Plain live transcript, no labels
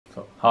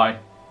So, hi,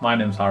 my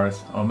name's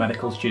Harris. I'm a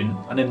medical student,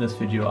 and in this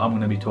video I'm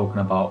going to be talking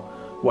about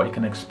what you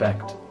can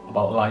expect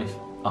about life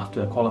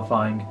after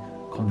qualifying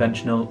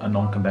conventional and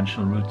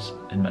non-conventional routes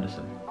in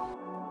medicine.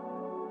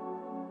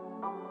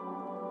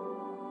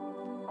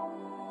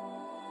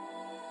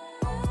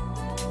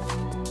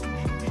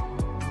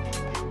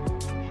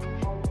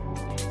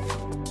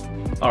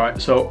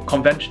 Alright, so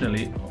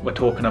conventionally we're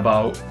talking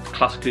about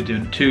classically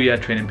doing a 2-year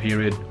training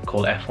period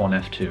called F1,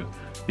 F2.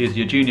 These are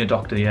your junior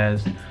doctor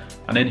years,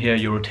 and in here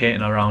you're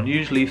rotating around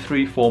usually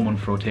 3-4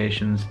 month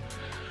rotations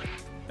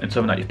and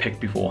something that you pick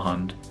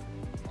beforehand.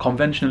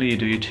 Conventionally you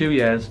do your 2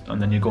 years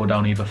and then you go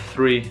down either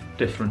three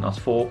different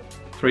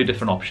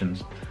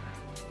options.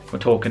 We're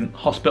talking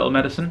hospital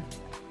medicine,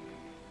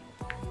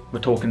 we're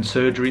talking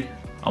surgery,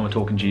 and we're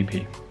talking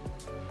GP.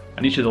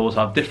 And each of those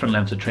have different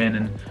lengths of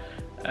training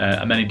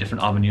and many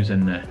different avenues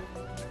in there.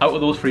 Out of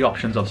those 3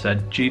 options I've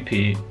said,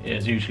 GP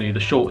is usually the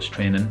shortest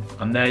training,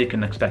 and there you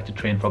can expect to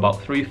train for about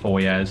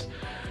 3-4 years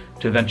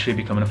to eventually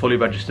becoming a fully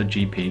registered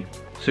GP.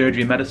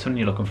 Surgery medicine,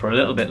 you're looking for a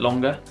little bit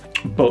longer,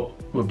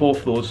 but with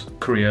both those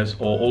careers,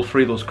 or all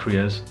 3 of those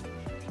careers,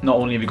 not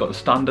only have you got the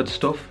standard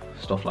stuff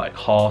like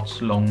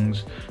hearts,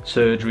 lungs,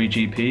 surgery,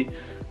 GP,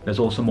 there's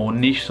also more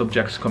niche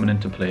subjects coming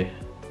into play.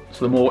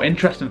 So the more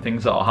interesting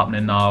things that are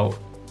happening now,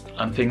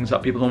 and things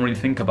that people don't really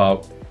think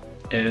about,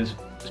 is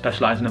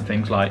specialising in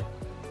things like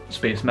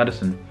space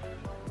medicine,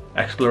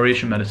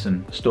 exploration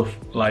medicine, stuff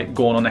like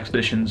going on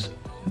expeditions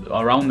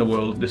around the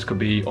world. This could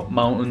be up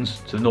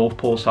mountains to the North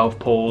Pole, South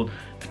Pole,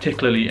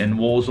 particularly in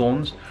war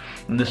zones.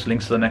 And this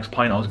links to the next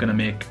point I was going to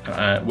make,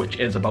 which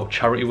is about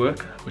charity work,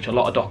 which a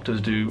lot of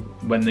doctors do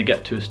when they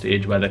get to a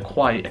stage where they're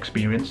quite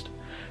experienced.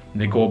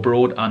 They go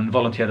abroad and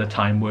volunteer their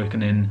time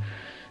working in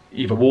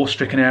either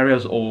war-stricken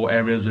areas or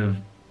areas with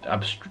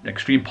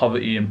extreme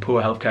poverty and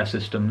poor healthcare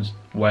systems,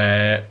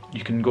 where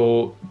you can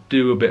go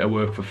do a bit of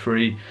work for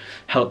free,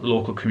 help the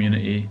local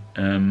community,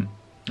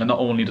 and not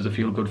only does it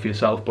feel good for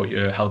yourself, but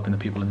you're helping the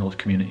people in those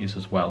communities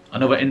as well.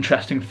 Another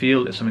interesting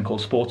field is something called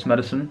sports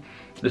medicine.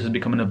 This is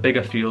becoming a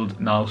bigger field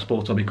now.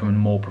 Sports are becoming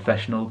more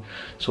professional,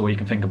 so you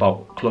can think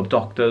about club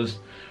doctors,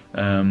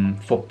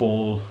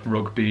 football,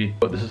 rugby,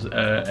 but this is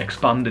an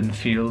expanding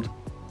field,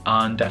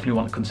 and definitely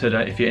want to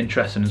consider if you're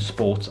interested in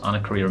sports and a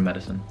career in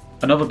medicine.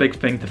 Another big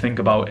thing to think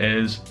about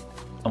is,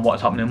 and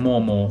what's happening more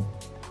and more,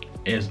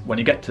 is when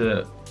you get to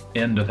the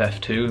end of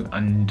F2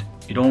 and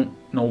you don't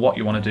know what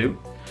you want to do,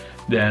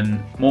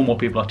 then more and more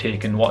people are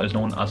taking what is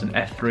known as an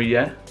F3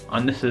 year,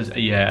 and this is a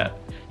year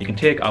you can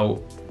take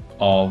out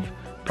of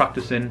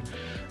practicing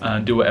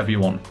and do whatever you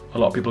want. A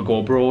lot of people go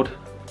abroad,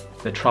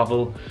 they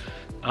travel,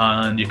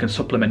 and you can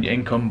supplement your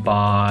income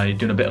by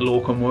doing a bit of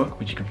locum work,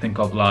 which you can think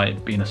of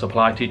like being a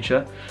supply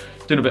teacher,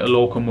 doing a bit of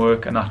locum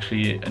work and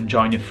actually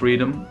enjoying your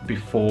freedom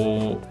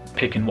before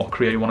picking what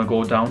career you want to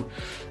go down,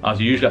 as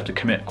you usually have to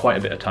commit quite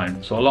a bit of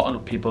time. So a lot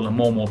of people, and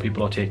more and more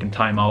people, are taking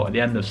time out at the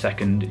end of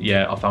 2nd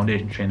year of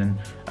foundation training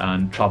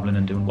and travelling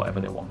and doing whatever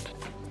they want.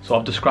 So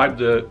I've described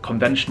the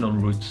conventional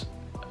routes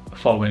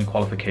following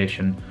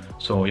qualification,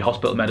 so your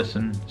hospital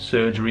medicine,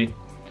 surgery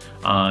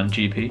and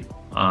GP,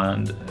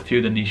 and a few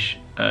of the niche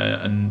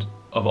and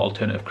other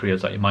alternative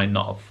careers that you might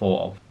not have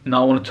thought of.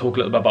 Now I want to talk a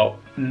little bit about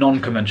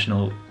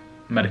non-conventional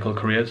medical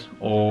careers,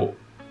 or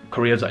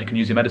careers that you can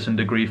use your medicine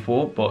degree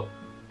for but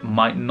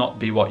might not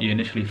be what you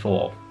initially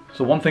thought of.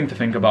 So one thing to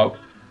think about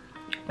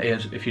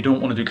is, if you don't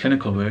want to do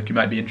clinical work, you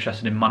might be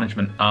interested in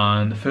management,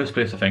 and the first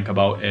place to think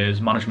about is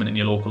management in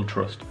your local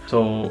trust.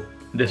 So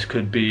this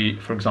could be,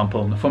 for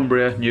example,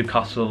 Northumbria,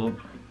 Newcastle,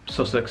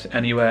 Sussex,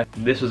 anywhere.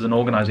 This is an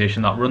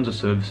organisation that runs the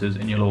services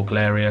in your local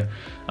area,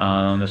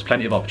 and there's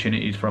plenty of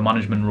opportunities for a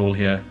management role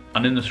here.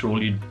 And in this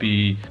role you'd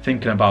be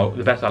thinking about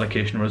the best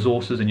allocation of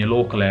resources in your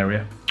local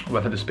area,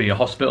 whether this be a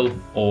hospital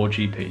or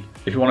GP.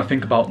 If you want to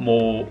think about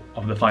more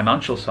of the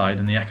financial side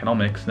and the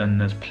economics, then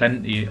there's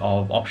plenty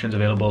of options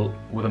available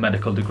with a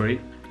medical degree.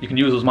 You can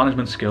use those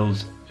management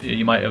skills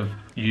you might have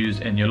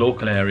used in your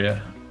local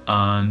area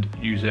and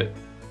use it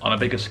on a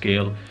bigger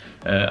scale,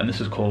 and this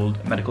is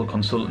called medical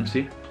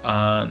consultancy.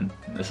 And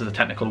this is a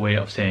technical way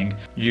of saying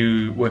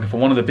you working for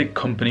one of the big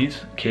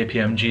companies,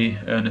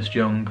 KPMG, Ernst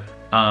Young,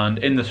 and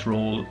in this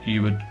role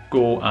you would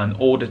go and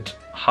audit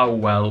how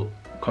well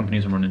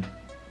companies are running.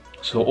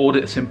 So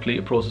audit is simply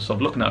a process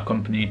of looking at a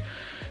company,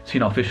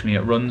 seeing how efficiently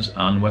it runs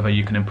and whether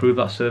you can improve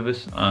that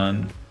service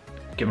and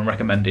giving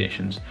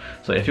recommendations.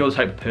 So if you're the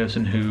type of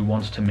person who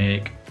wants to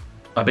make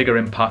a bigger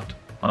impact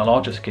on a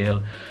larger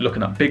scale,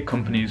 looking at big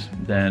companies,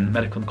 then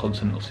medical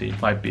consultancy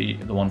might be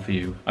the one for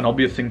you. An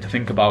obvious thing to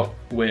think about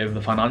with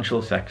the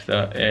financial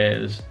sector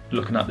is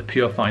looking at the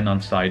pure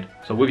finance side.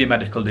 So with your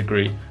medical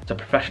degree, it's a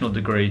professional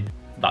degree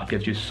that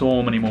gives you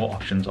so many more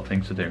options of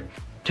things to do.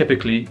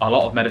 Typically, a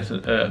lot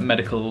of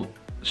medical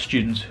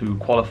students who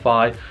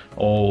qualify,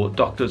 or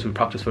doctors who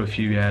practice for a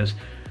few years,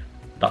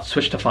 that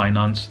switch to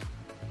finance,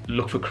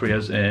 look for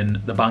careers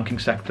in the banking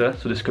sector.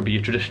 So this could be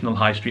your traditional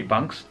high street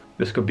banks,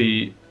 this could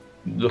be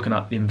looking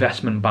at the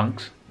investment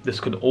banks, this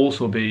could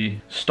also be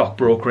stock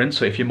brokering,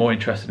 so if you're more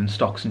interested in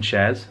stocks and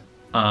shares.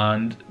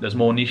 And there's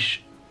more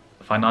niche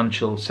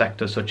financial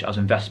sectors such as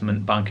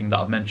investment banking that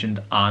I've mentioned,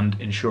 and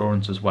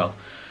insurance as well.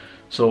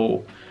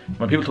 So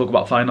when people talk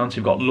about finance,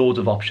 you've got loads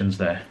of options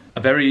there.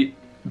 A very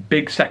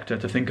big sector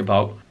to think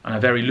about, and a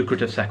very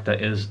lucrative sector,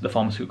 is the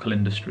pharmaceutical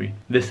industry.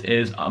 This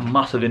is a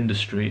massive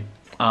industry,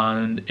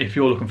 and if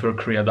you're looking for a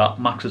career that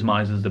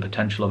maximizes the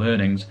potential of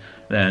earnings,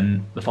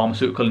 then the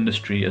pharmaceutical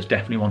industry is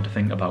definitely one to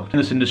think about. In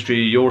this industry,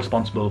 you're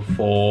responsible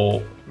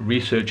for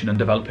researching and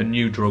developing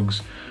new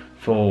drugs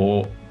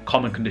for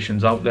common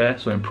conditions out there,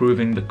 so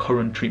improving the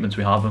current treatments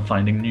we have and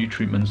finding new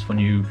treatments for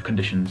new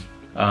conditions.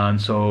 And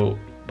so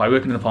by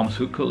working in the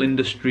pharmaceutical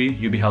industry,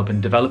 you'll be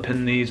helping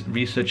developing these,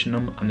 researching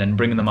them, and then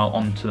bringing them out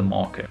onto the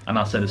market. And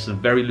as I said, this is a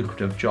very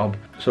lucrative job.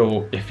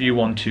 So if you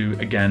want to,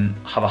 again,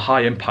 have a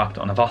high impact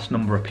on a vast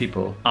number of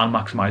people and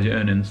maximize your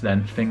earnings,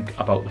 then think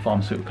about the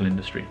pharmaceutical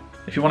industry.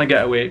 If you want to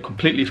get away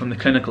completely from the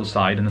clinical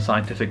side and the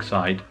scientific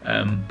side,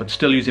 but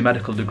still use your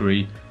medical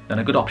degree, then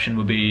a good option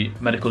would be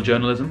medical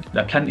journalism.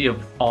 There are plenty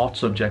of art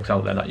subjects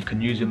out there that you can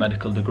use your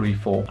medical degree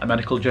for. And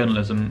medical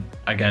journalism,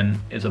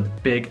 again, is a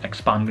big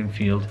expanding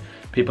field.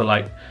 People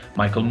like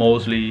Michael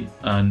Mosley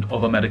and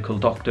other medical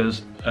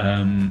doctors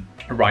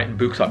writing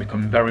books that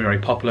become very, very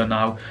popular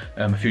now.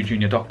 A few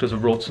junior doctors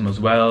have wrote some as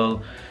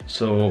well.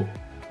 So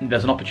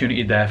there's an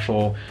opportunity there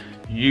for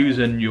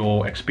using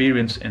your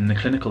experience in the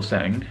clinical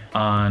setting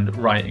and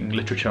writing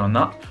literature on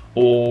that,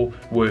 or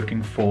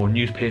working for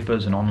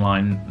newspapers and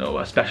online,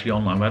 especially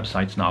online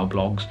websites now,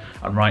 blogs,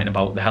 and writing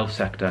about the health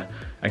sector.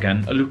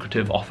 Again, a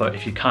lucrative offer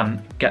if you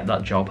can get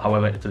that job.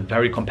 However, it's a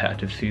very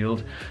competitive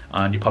field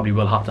and you probably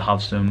will have to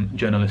have some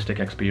journalistic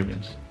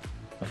experience.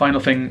 The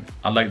final thing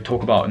I'd like to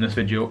talk about in this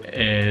video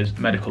is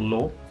medical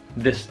law.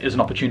 This is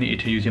an opportunity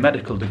to use your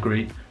medical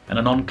degree in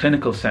a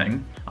non-clinical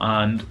setting,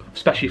 and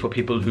especially for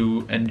people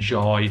who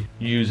enjoy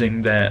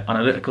using their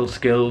analytical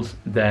skills,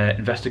 their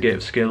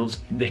investigative skills,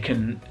 they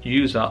can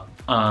use that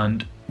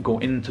and go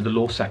into the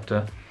law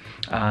sector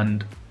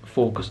and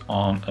focus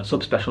on a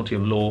subspecialty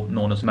of law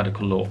known as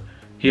medical law.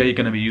 Here you're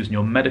going to be using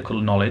your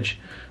medical knowledge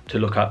to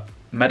look at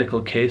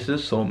medical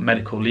cases, so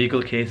medical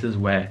legal cases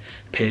where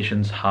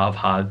patients have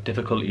had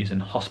difficulties in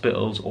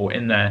hospitals or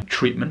in their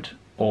treatment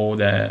or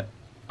their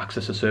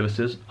access to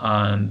services,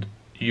 and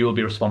you'll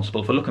be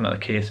responsible for looking at the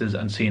cases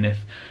and seeing if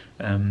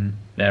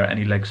there are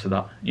any legs to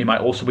that. You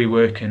might also be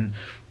working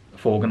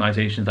for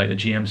organisations like the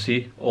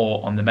GMC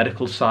or on the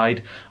medical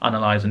side,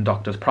 analysing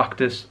doctors'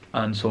 practice,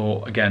 and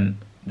so again,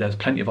 there's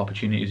plenty of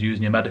opportunities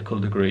using your medical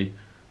degree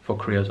for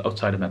careers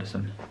outside of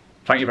medicine.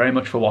 Thank you very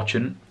much for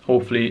watching.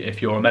 Hopefully,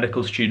 if you're a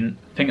medical student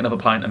thinking of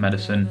applying to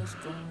medicine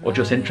or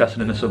just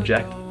interested in the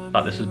subject,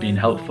 that this has been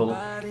helpful.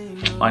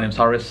 My name's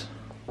Harris.